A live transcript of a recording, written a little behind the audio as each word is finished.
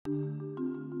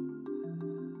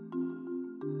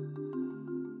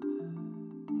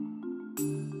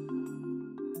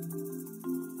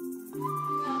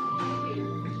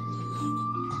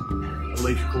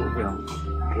Alicia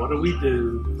Corville. What do we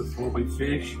do before we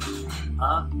fish?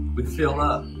 Huh? We fill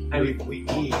up. Hey, We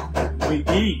eat. we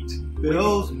eat.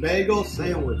 Bill's bagel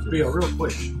sandwiches. Bill, real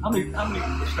quick. How many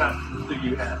shops do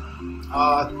you have?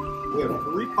 We have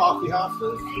 3 coffee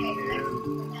houses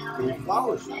and 3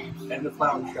 flower shops. And the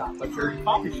flower shop. But your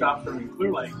coffee shops are in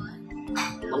Clear Lake.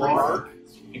 Lark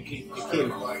And Keith. and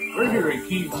Keno. We're here in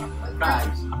Keith. Guys,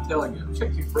 I'm telling you,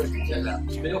 check your friends and check out.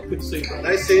 Bill could see that.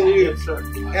 Nice seeing you. Yes, sir.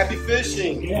 Happy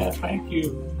fishing. Yeah, thank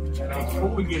you. Before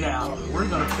we get out, we're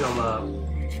going to fill up.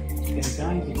 And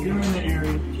guys, if you're in the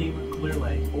area of Keno, Clear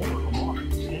Lake, or Lamar,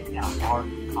 check out our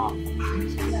coffee.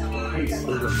 This is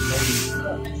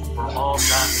amazing for all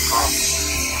kinds of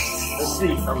coffee. Let's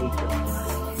see, Alicia.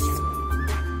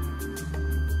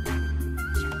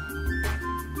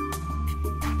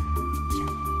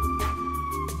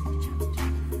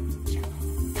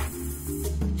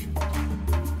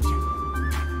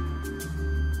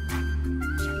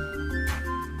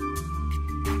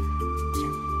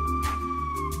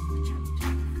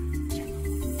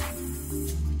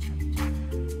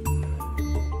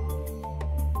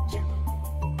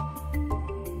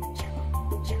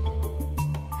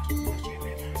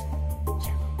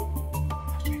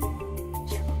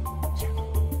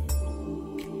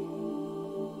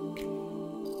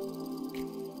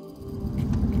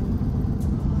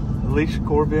 Alicia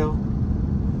Corville,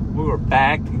 we were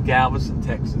back in Galveston,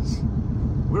 Texas.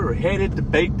 We were headed to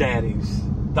Bait Daddy's.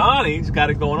 Donnie's got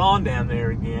it going on down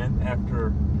there again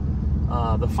after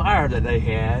the fire that they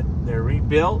had. They're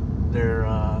rebuilt. They're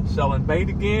selling bait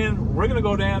again. We're going to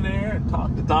go down there and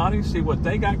talk to Donnie, see what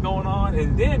they got going on.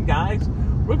 And then, guys,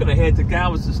 we're going to head to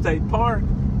Galveston State Park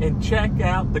and check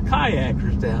out the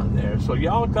kayakers down there. So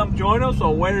y'all come join us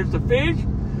on Where's the Fish?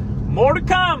 More to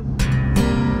come.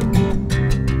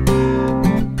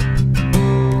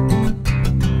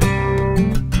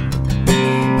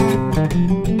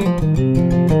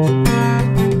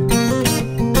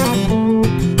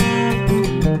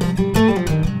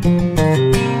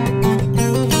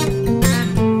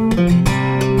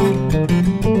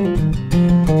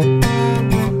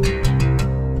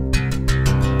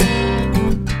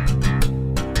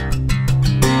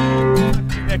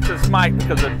 Mic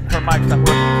because her mic's not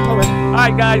working. Okay. All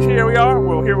right, guys, here we are.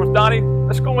 We're here with Donnie.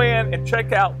 Let's go in and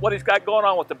check out what he's got going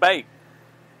on with the bait.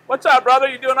 What's up, brother?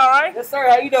 You doing all right? Yes, sir.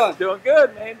 How you doing? Doing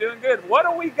good, man. Doing good. What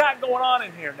do we got going on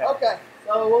in here now? Okay.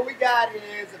 So what we got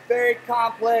is a very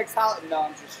complex. No,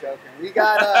 I'm just joking. We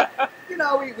got a,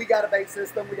 we got a bait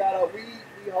system. We got a we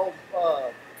hold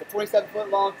it's a 27-foot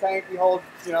long tank. We hold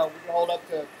we can hold up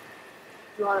to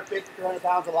 250, 300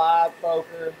 pounds of live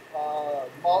croaker,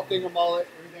 finger mullet,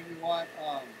 everything we want.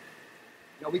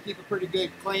 We keep a pretty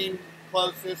good, clean,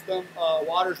 closed system.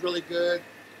 Water's really good,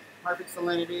 perfect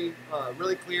salinity,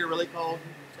 really clear, really cold.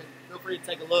 So feel free to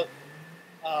take a look.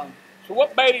 So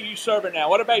what bait are you serving now?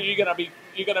 What bait are you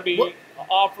gonna be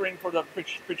offering for the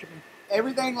fishermen?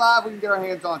 Everything live we can get our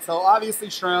hands on. So obviously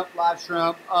shrimp, live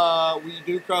shrimp. We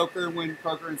do croaker when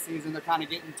croaker in season. They're kind of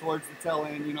getting towards the tail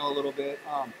end, a little bit.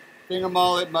 Finger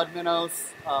mullet, mud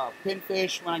minnows,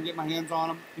 pinfish when I get my hands on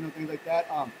them, things like that.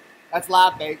 That's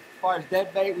live bait. As far as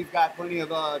dead bait, we've got plenty of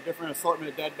different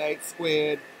assortment of dead bait: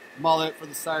 squid, mullet for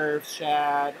the surf,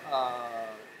 shad,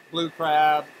 blue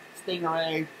crab,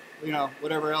 stingray,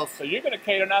 whatever else. So you're going to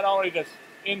cater not only just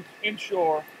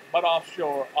inshore but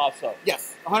offshore also.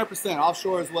 Yes, 100%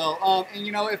 offshore as well. And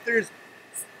if there's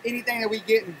anything that we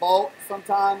get in bulk,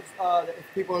 sometimes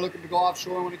if people are looking to go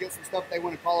offshore and want to get some stuff, they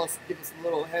want to call us, give us a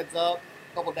little heads up,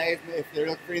 a couple of days. If they're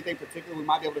looking for anything particular, we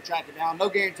might be able to track it down. No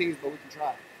guarantees, but we can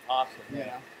try. Awesome,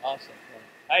 man. Awesome.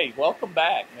 Hey, welcome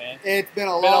back, man. It's been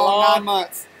a long 9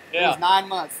 months. Yeah. It was 9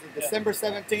 months. December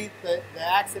 17th, the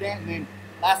accident, and then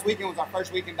last weekend was our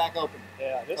first weekend back open.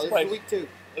 Yeah, this place, is week 2.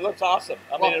 It looks awesome.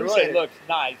 I mean, it really looks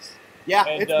nice. Yeah,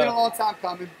 and, it's been a long time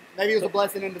coming. Maybe it was a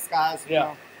blessing in disguise.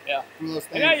 Yeah. Yeah.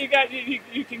 And now you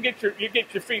can get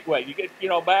your feet wet. You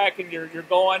get back and you're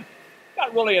going.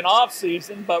 Not really an off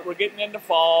season, but we're getting into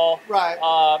fall. Right.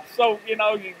 So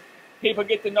people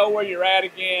get to know where you're at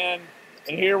again,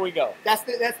 and here we go. That's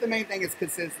the main thing is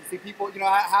consistency. People,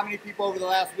 how many people over the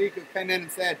last week have come in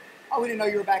and said, "Oh, we didn't know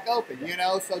you were back open."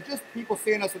 So just people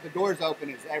seeing us with the doors open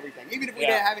is everything. Even if we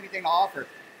didn't have anything to offer,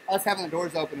 us having the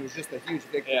doors open was just a huge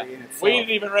victory in itself. We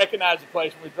didn't even recognize the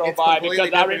place when we drove by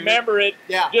because I remember it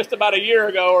just about a year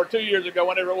ago or 2 years ago,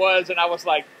 whenever it was, and I was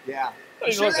like, you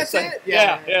sure that's it?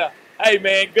 Yeah. Hey,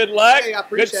 man, good luck. Hey, I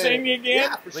appreciate good seeing you again.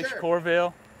 Yeah, for Alicia sure.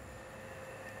 Corville.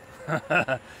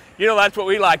 That's what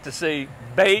we like to see.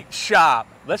 Bait shop.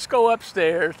 Let's go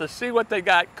upstairs. Let's see what they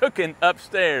got cooking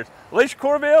upstairs. Alicia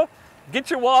Corville, get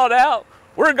your wallet out.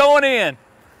 We're going in.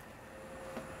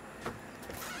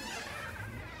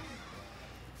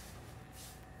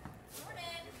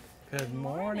 Good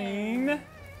morning. How are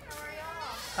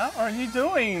y'all? How are you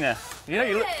doing? You know,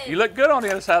 Good. you look good on the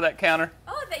other side of that counter.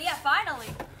 Oh, yeah, finally.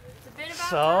 It's been about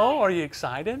So, time. are you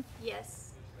excited?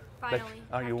 Yes, finally.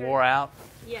 Are you After- wore out?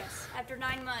 Yes, after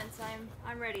 9 months,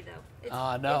 I'm ready though.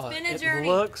 Oh, no. It's been a it journey.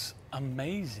 looks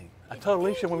amazing. I told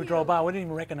Alicia when we drove by, we didn't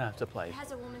even recognize the place. It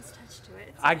has a woman's touch to it.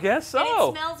 It's I nice. guess so. And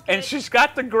it smells good. And she's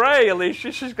got the gray,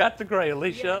 Alicia. She's got the gray.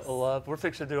 Alicia, Yes. love. We're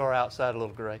fixing to do our outside a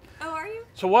little gray. Oh, are you?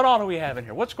 So what all do we have in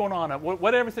here? What's going on?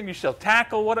 What everything you sell?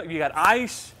 Tackle? What you got?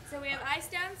 Ice? So we have ice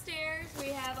downstairs. We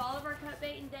have all of our cut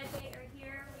bait and dead bait are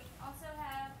here. We also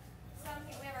have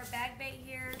we have our bag bait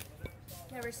here.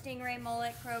 We have our stingray,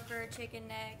 mullet, croaker, chicken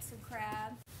neck, some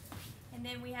crab. And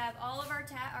then we have all of our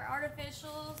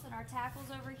artificials and our tackles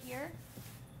over here.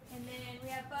 And then we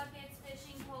have buckets,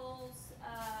 fishing poles.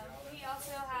 We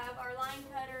also have our line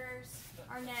cutters,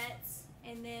 our nets,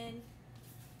 and then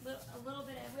a little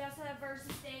bit of. We also have Versa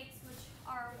stakes, which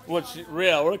are. What's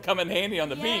real? We're coming handy on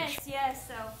the beach. Yes.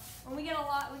 So when we get a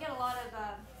lot of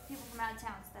people from out of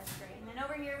town, so that's great. And then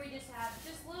over here we just have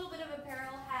a little bit of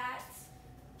apparel, hats,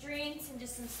 drinks, and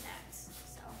just some snacks.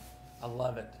 So. I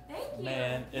love it. Thank you.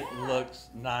 Man, it Yeah. looks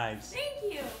nice. Thank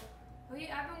you. We've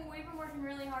been working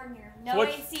really hard in here. No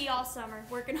AC all summer.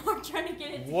 Working hard trying to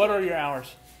get it together. What are your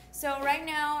hours? So right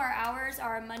now our hours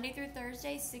are Monday through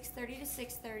Thursday, 6:30 to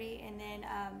 6:30, and then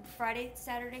Friday,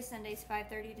 Saturday, Sundays,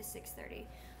 5:30 to 6:30.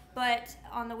 But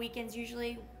on the weekends,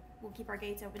 usually we'll keep our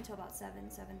gates open till about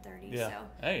 7:30. Yeah. So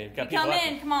Hey, you've got you people come out in,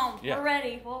 there. come on, Yeah. we're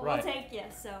ready. We'll Right. take you.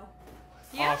 So.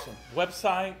 Yeah. Awesome.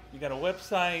 Website? You got a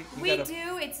website? We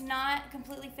do. It's not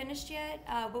completely finished yet,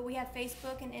 but we have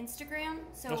Facebook and Instagram.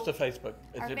 So What's the Facebook?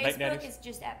 our Is it Bait Facebook Daddies? is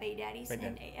just at Bait Daddies, Bait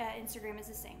and Instagram is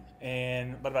the same.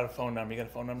 And what about a phone number? You got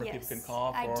a phone number people Yes, can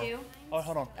call? I do. Oh,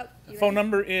 hold on. Oh, The you phone ready?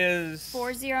 number is...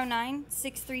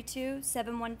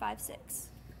 409-632-7156.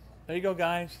 There you go,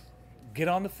 guys. Get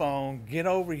on the phone. Get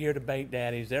over here to Bait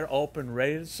Daddies. They're open,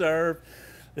 ready to serve.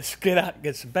 Let's get out and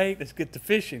get some bait. Let's get to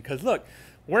fishing. Because, look,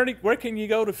 where can you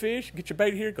go to fish? Get your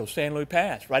bait here. Go San Luis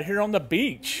Pass. Right here on the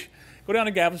beach. Go down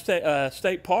to Galveston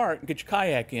State Park and get your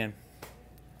kayak in.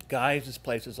 Guys, this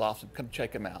place is awesome. Come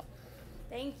check them out.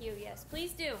 Thank you. Yes,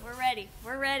 please do. We're ready.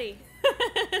 We're ready.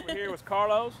 We're here with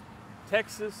Carlos,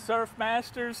 Texas Surf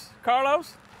Masters.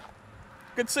 Carlos,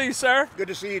 good to see you, sir. Good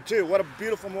to see you too. What a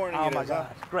beautiful morning Oh it my is, huh?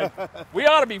 gosh, great. We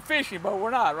ought to be fishing, but we're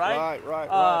not, right?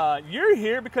 Right. You're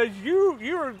here because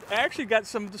you're actually got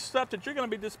some of the stuff that you're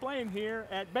going to be displaying here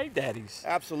at Bait Daddies.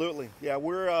 Absolutely. Yeah,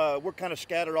 we're kind of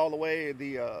scattered all the way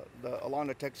along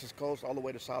the Texas coast, all the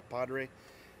way to South Padre.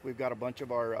 We've got a bunch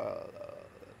of our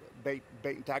bait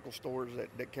and tackle stores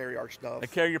that carry our stuff. They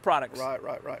carry your products. Right.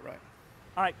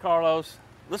 All right, Carlos.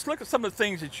 Let's look at some of the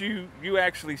things that you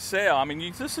actually sell. I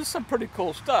mean, this is some pretty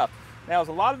cool stuff. Now, is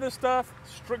a lot of this stuff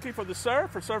strictly for the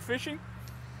surf, for surf fishing?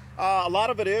 A lot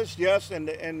of it is, yes, and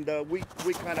we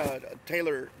kind of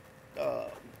tailor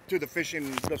to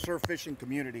the surf fishing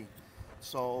community.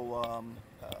 So,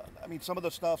 I mean, some of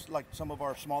the stuff, like some of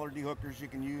our smaller dehookers you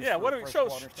can use. Yeah, for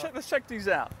let's check these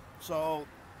out. So,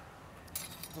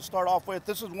 to start off with,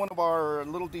 this is one of our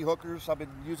little dehookers. I've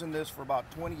been using this for about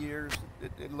 20 years.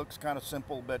 It looks kind of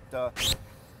simple, but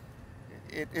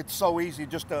it's so easy,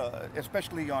 just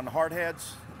especially on hard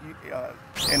heads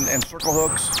and circle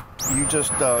hooks. You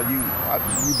just you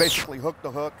basically hook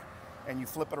the hook and you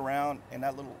flip it around, and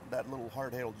that little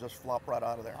hard head will just flop right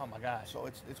out of there. Oh my gosh! So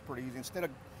it's pretty easy. Instead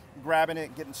of grabbing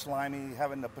it, getting slimy,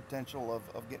 having the potential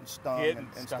of getting stung and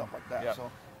stuff like that. Yep.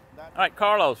 So all right,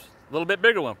 Carlos, a little bit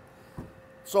bigger one.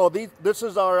 So this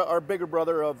is our bigger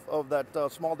brother of that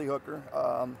small dehooker.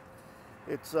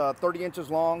 It's 30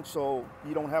 inches long, so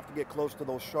you don't have to get close to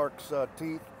those sharks'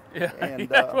 teeth. Yeah, and,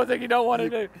 that's one thing you don't want to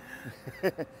do.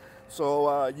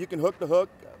 So you can hook the hook,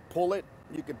 pull it,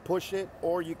 you can push it,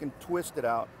 or you can twist it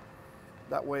out.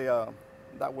 That way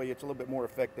it's a little bit more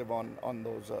effective on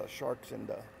those sharks.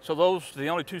 And so those are the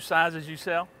only two sizes you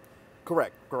sell?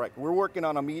 Correct. We're working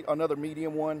on another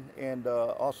medium one, and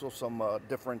also some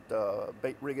different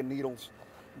bait rigging needles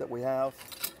that we have,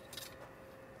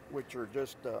 which are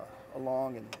just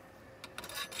long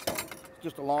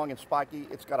and spiky.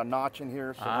 It's got a notch in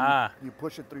here, so when you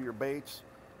push it through your baits,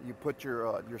 you put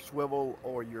your swivel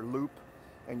or your loop,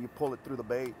 and you pull it through the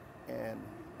bait, and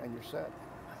you're set.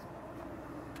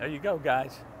 There you go,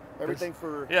 guys. Everything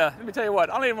for... Yeah, let me tell you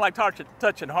what, I don't even like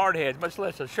touching hard heads, much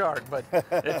less a shark, but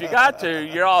if you got to,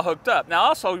 you're all hooked up. Now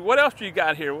also, what else do you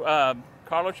got here?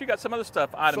 Carlos, you got some other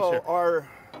items here. So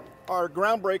our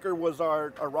groundbreaker was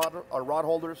our rod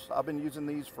holders. I've been using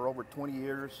these for over 20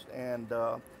 years, and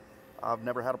I've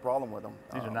never had a problem with them.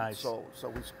 These are nice. So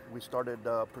we started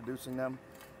producing them,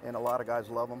 and a lot of guys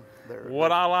love them.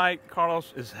 What I like,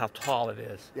 Carlos, is how tall it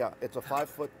is. Yeah, it's a 5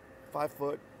 foot.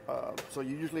 So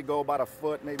you usually go about a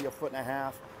foot, maybe a foot and a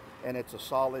half, and it's a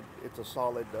solid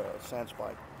sand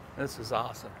spike. This is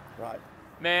awesome. Right.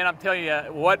 Man, I'm telling you,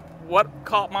 what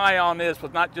caught my eye on this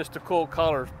was not just the cool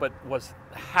colors, but was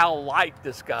how light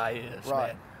this guy is, Right.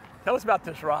 man. Tell us about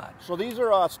this rod. So these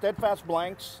are steadfast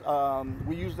blanks.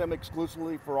 We use them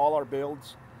exclusively for all our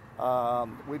builds.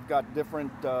 We've got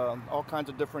different, all kinds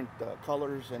of different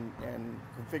colors and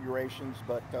configurations,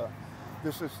 but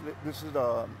this is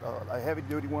a heavy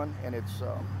duty one, and it's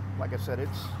like I said,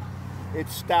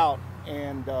 it's stout,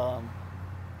 and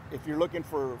if you're looking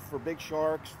for big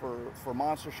sharks, for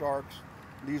monster sharks,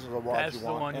 these are the rods That's you the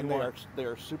want, one you and want. they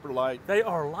are super light. They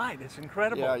are light. It's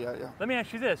incredible. Yeah. Let me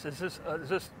ask you this: is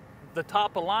this the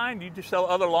top of line? Do you just sell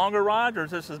other longer rods, or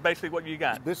is this basically what you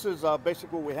got? This is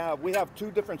basically what we have. We have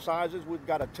two different sizes. We've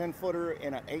got a 10-footer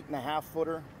and an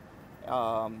 8.5-footer,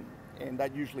 and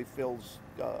that usually fills,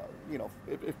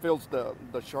 it fills the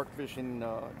shark fishing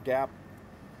gap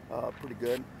pretty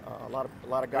good. A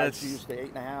lot of guys use the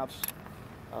 8.5s,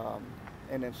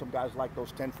 and then some guys like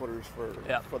those 10-footers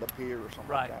for the pier or something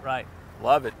like that. Right.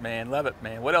 Love it, man.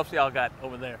 What else y'all got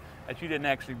over there that you didn't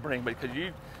actually bring, but because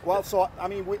you? Well, so I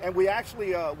mean, we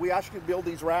actually build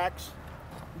these racks,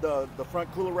 the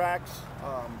front cooler racks,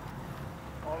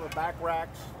 all the back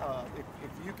racks.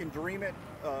 If you can dream it,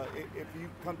 if you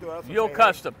come to us, You'll say,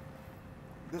 custom.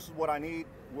 Hey, this is what I need.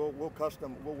 We'll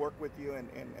work with you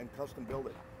and custom build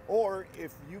it. Or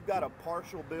if you've got a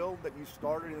partial build that you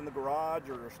started in the garage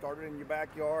or started in your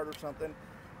backyard or something,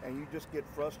 and you just get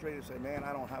frustrated and say, man,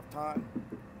 I don't have time,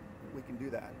 we can do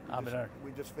that.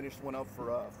 We just finished one up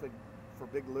for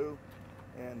Big Lou,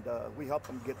 and we help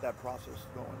them get that process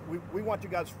going. We want you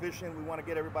guys fishing. We want to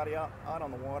get everybody out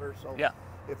on the water. So yeah.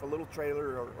 If a little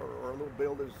trailer or a little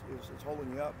build is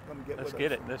holding you up, come get with us.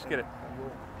 Let's get it.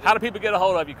 How do people get a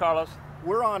hold of you, Carlos?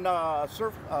 We're on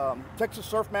Texas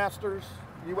Surfmasters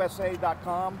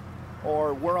USA.com,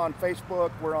 or we're on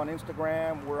Facebook, we're on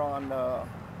Instagram, we're on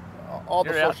all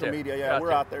the social media. Yeah,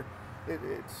 we're out there.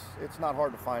 It's not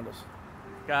hard to find us.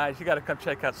 Guys, you got to come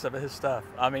check out some of his stuff.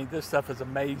 I mean, this stuff is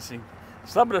amazing.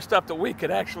 Some of the stuff that we could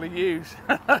actually use.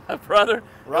 Brother,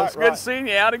 it was good seeing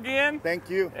you out again. Thank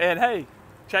you. And hey,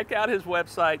 check out his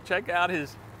website, check out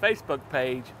his Facebook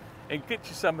page, and get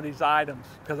you some of these items.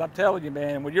 Because I'm telling you,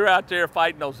 man, when you're out there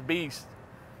fighting those beasts,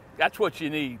 that's what you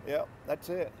need. Yep, that's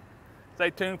it. Stay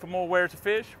tuned for more Where's the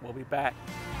Fish. We'll be back.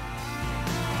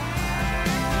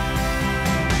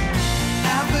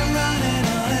 I've been running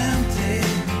on empty,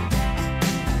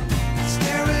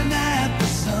 staring at the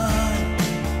sun.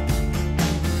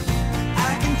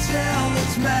 I can tell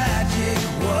it's magic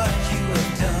what you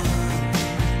have done.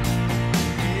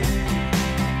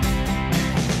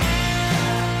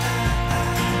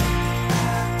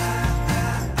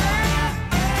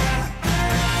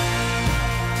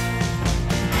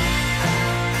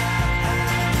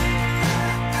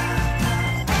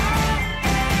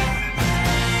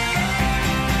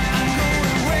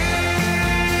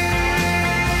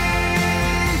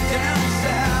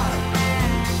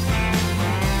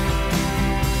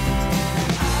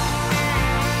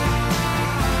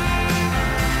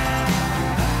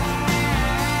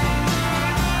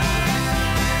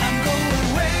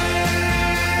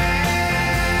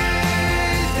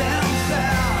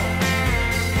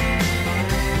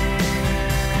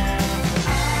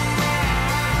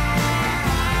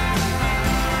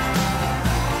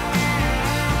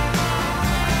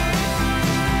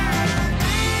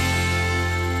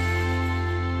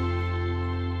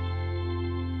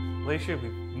 Alicia, we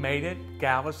made it.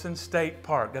 Galveston State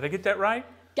Park. Did I get that right?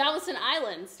 Galveston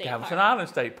Island State Park. Galveston Island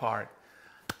State Park.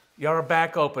 Y'all are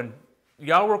back open.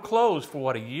 Y'all were closed for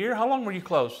what, a year? How long were you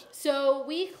closed? So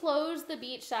we closed the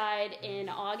beach side in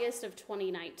August of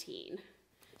 2019. Wow.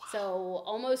 So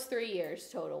almost 3 years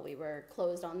total. We were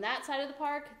closed on that side of the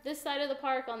park. This side of the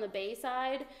park, on the bay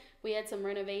side, we had some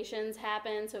renovations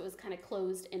happen, so it was kind of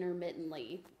closed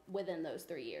intermittently within those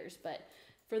 3 years. But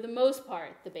for the most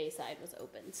part, the bay side was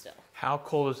open still. How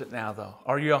cool is it now, though?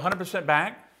 Are you 100%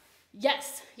 back?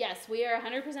 Yes, we are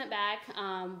 100% back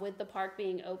with the park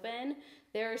being open.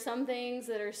 There are some things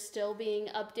that are still being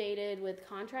updated with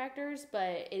contractors,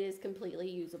 but it is completely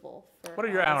usable. What are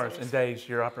your hours and days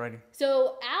you're operating?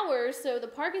 So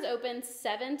the park is open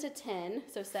 7 to 10,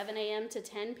 so 7 a.m. to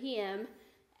 10 p.m.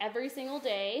 every single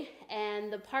day,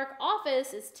 and the park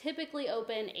office is typically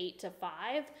open 8 to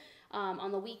 5.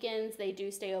 On the weekends, they do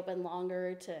stay open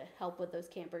longer to help with those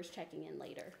campers checking in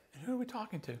later. And who are we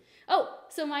talking to? Oh,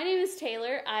 so my name is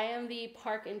Taylor. I am the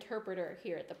park interpreter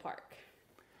here at the park.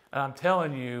 And I'm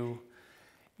telling you,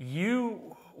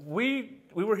 we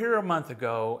were here a month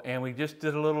ago, and we just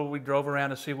did we drove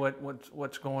around to see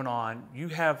what's going on. You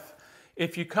have,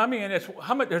 if you come in, it's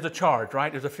how much? There's a charge,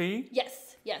 right? There's a fee.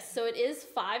 Yes. So it is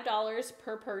 $5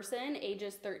 per person,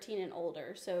 ages 13 and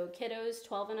older. So kiddos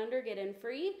 12 and under get in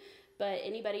free, but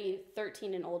anybody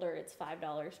 13 and older, it's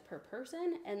 $5 per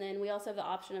person. And then we also have the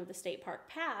option of the state park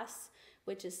pass,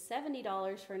 which is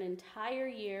 $70 for an entire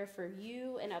year for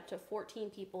you and up to 14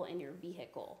 people in your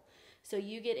vehicle. So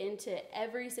you get into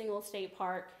every single state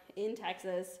park in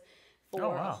Texas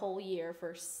for a whole year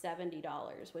for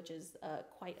 $70, which is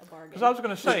quite a bargain. Because I was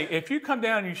going to say, if you come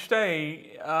down and you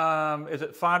stay, is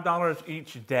it $5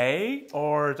 each day,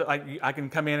 or is it like I can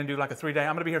come in and do like a 3-day? I'm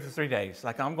going to be here for 3 days.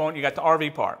 Like I'm going. You got the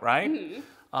RV park, right?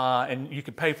 And you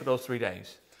can pay for those 3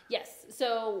 days. Yes.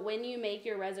 So when you make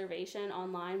your reservation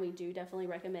online, we do definitely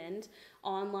recommend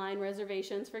online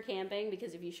reservations for camping,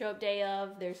 because if you show up day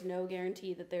of, there's no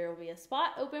guarantee that there will be a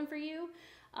spot open for you.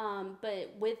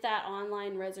 But with that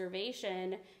online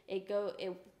reservation, it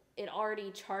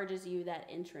already charges you that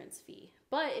entrance fee.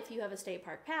 But if you have a state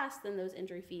park pass, then those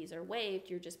entry fees are waived.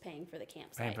 You're just paying for the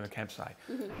campsite. Paying for the campsite.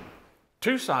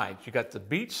 Two sides. You got the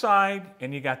beach side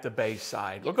and you got the bay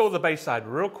side. We'll go to the bay side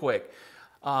real quick.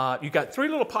 You got 3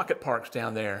 little pocket parks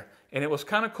down there, and it was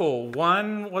kind of cool.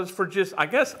 One was for just, I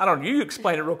guess, I don't know, you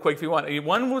explain it real quick if you want.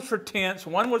 One was for tents,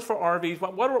 one was for RVs.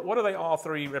 What do they all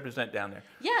 3 represent down there?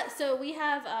 Yeah, so we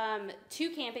have 2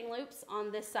 camping loops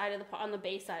on this side of the park, on the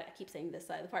bay side. I keep saying this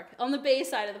side of the park. On the bay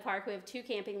side of the park, we have 2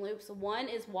 camping loops. One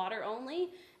is water only,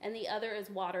 and the other is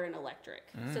water and electric.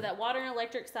 So that water and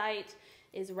electric site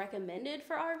is recommended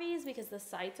for RVs because the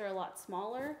sites are a lot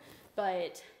smaller,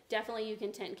 but definitely you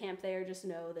can tent camp there. Just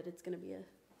know that it's going to be a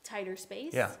tighter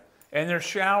space. Yeah. And there's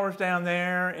showers down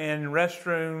there and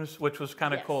restrooms, which was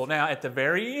kind of cool. Now, at the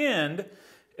very end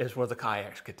is where the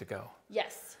kayaks get to go.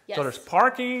 Yes. So there's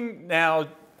parking. Now,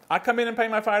 I come in and pay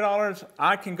my $5.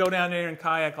 I can go down there and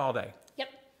kayak all day.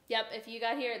 Yep. If you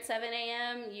got here at 7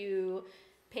 a.m., you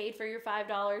paid for your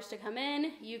 $5 to come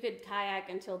in, you could kayak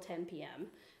until 10 p.m.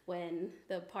 when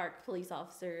the park police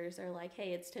officers are like,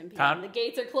 hey, it's 10 p.m. The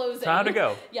gates are closing. Time to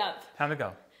go. Yep. Time to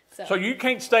go. So you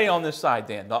can't stay on this side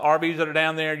then? The RVs that are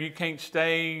down there, you can't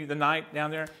stay the night down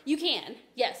there? You can,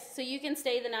 yes. So you can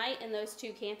stay the night in those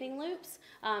 2 camping loops.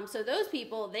 So those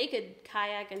people, they could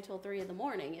kayak until 3 in the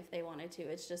morning if they wanted to.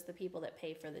 It's just the people that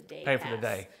pay for the day pass. For the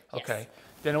day. Yes. Okay.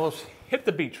 Then we'll hit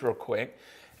the beach real quick.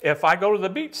 If I go to the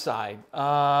beach side,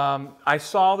 I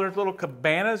saw there's little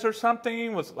cabanas or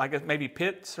something with like maybe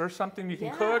pits or something you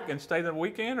can cook and stay the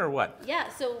weekend, or what? Yeah,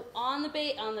 so on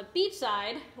the beach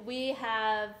side, we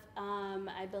have,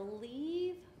 I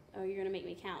believe, oh, you're going to make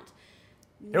me count.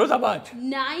 It was a bunch.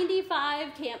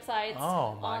 95 campsites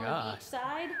on gosh. the beach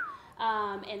side,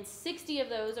 and 60 of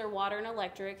those are water and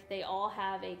electric. They all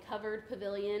have a covered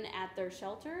pavilion at their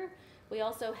shelter. We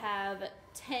also have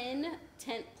 10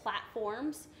 tent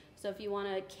platforms. So if you want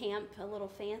to camp a little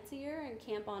fancier and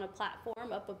camp on a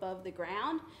platform up above the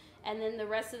ground. And then the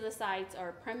rest of the sites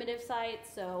are primitive sites.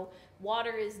 So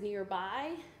water is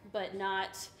nearby, but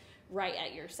not right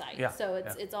at your site. So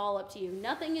it's all up to you.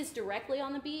 Nothing is directly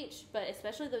on the beach, but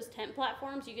especially those tent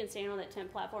platforms, you can stand on that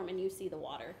tent platform and you see the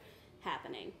water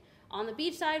happening. On the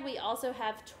beach side, we also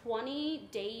have 20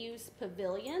 day-use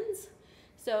pavilions.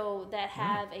 So that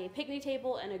have a picnic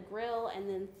table and a grill, and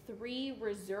then 3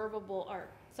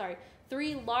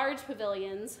 large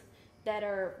pavilions that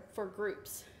are for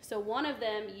groups. So one of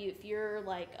them, if you're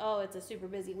like, oh, it's a super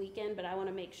busy weekend, but I want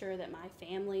to make sure that my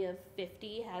family of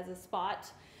 50 has a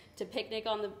spot to picnic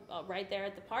on the right there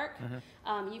at the park,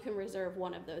 you can reserve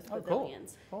one of those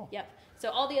pavilions. Cool. Yep.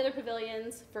 So all the other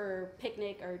pavilions for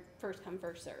picnic are first come,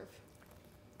 first serve.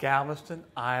 Galveston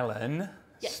Island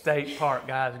State Park,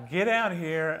 guys. Get out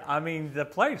here. I mean, the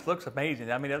place looks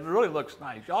amazing. I mean, it really looks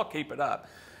nice. Y'all keep it up.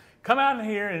 Come out in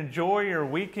here and enjoy your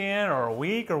weekend or a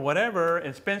week or whatever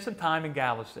and spend some time in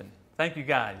Galveston. Thank you,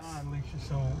 guys. All right, Alicia,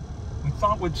 so we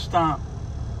thought we'd stop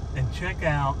and check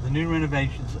out the new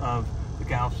renovations of the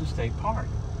Galveston State Park.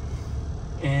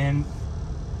 And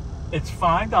it's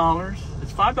 $5.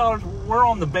 It's $5. We're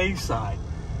on the bay side,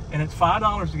 and it's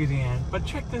 $5 to get in. But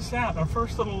check this out. Our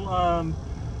first little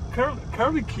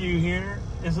curlicue here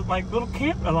is like little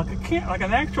camp, like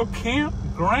an actual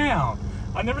campground.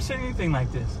 I've never seen anything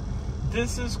like this.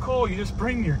 This is cool. You just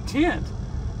bring your tent.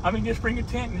 I mean, just bring your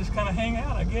tent and just kind of hang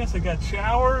out, I guess. They got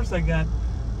showers. They got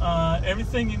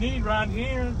everything you need right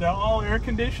here. They're all air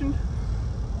conditioned.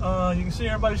 You can see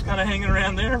everybody's kind of hanging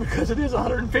around there because it is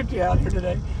 150 out here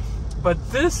today.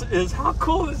 But this is, how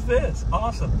cool is this?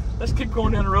 Awesome. Let's keep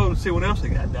going down the road and see what else they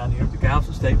got down here at the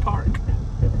Galveston State Park.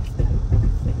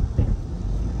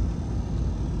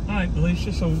 right,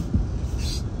 Alicia. So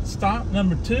stop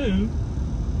number 2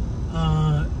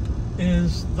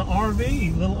 is the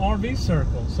RV, little RV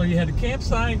circle. So you had a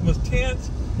campsite with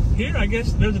tents. Here, I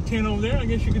guess there's a tent over there. I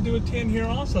guess you could do a tent here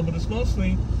also, but it's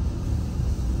mostly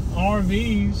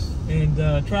RVs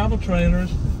and travel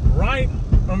trailers right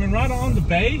on the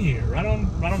bay here, right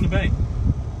on the bay.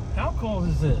 How cool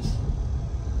is this?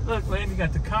 Look, man, you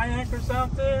got the kayakers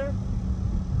out there.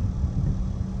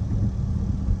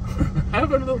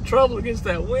 Having a little trouble against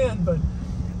that wind, but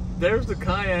there's the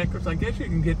kayakers. I guess you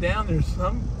can get down there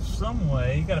some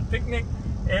way. You got a picnic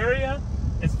area.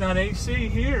 It's not AC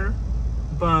here,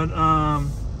 but I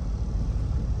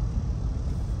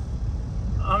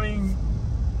mean,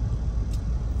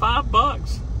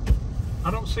 $5.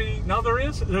 I don't see. No, there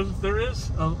is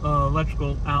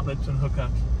electrical outlets and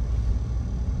hookups.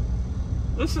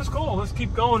 This is cool. Let's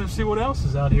keep going and see what else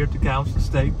is out here at the Galveston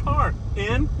State Park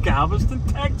in Galveston,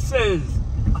 Texas.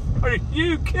 Are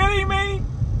you kidding me?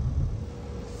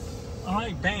 All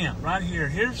right, bam, right here.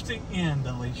 Here's the end,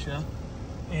 Alicia,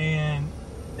 and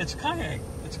it's kayak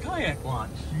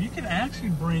launch. You can actually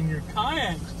bring your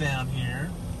kayaks down here,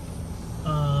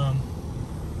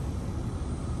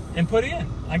 and put in.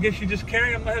 I guess you just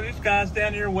carry them. These guys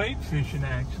down here wade fishing,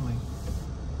 actually.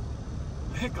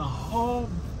 Heck, a whole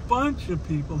bunch of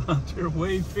people out there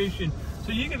wade fishing.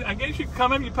 So you can, I guess you can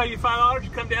come in, you pay your $5, you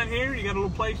come down here, you got a little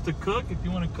place to cook if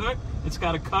you want to cook. It's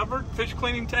got a covered fish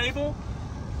cleaning table.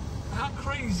 How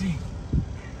crazy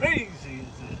is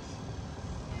this?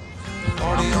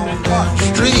 Party on the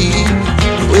street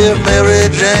with Mary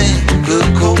Jane, good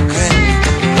cocaine,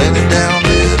 laying it down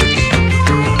there to keep.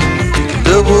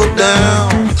 Double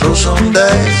down, throw some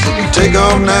dice, you can take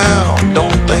off now,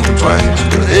 don't think twice,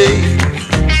 but hey,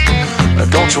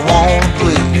 don't you wanna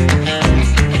play?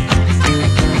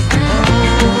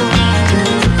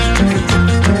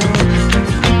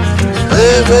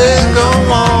 Baby,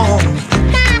 come on.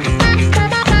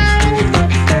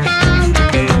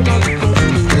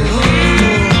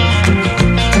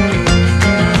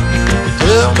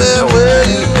 Tell me where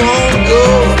you wanna go.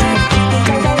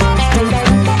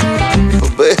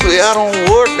 But baby, I don't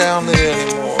work down there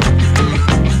anymore.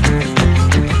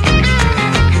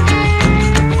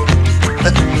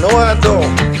 No, I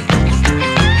don't.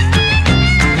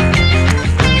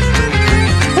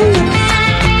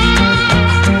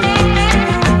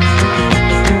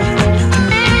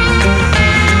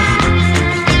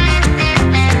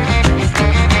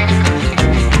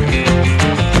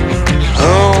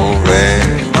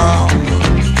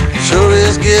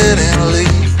 Getting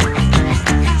late.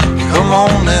 Come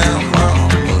on now, mama,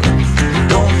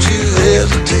 don't you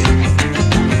hesitate.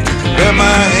 Grab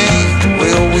my hand,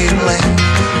 where we land.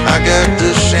 I got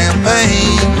the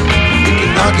champagne. We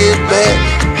can knock it back,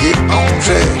 get on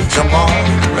track, jump on,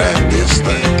 ride this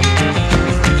thing.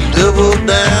 Double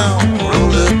down.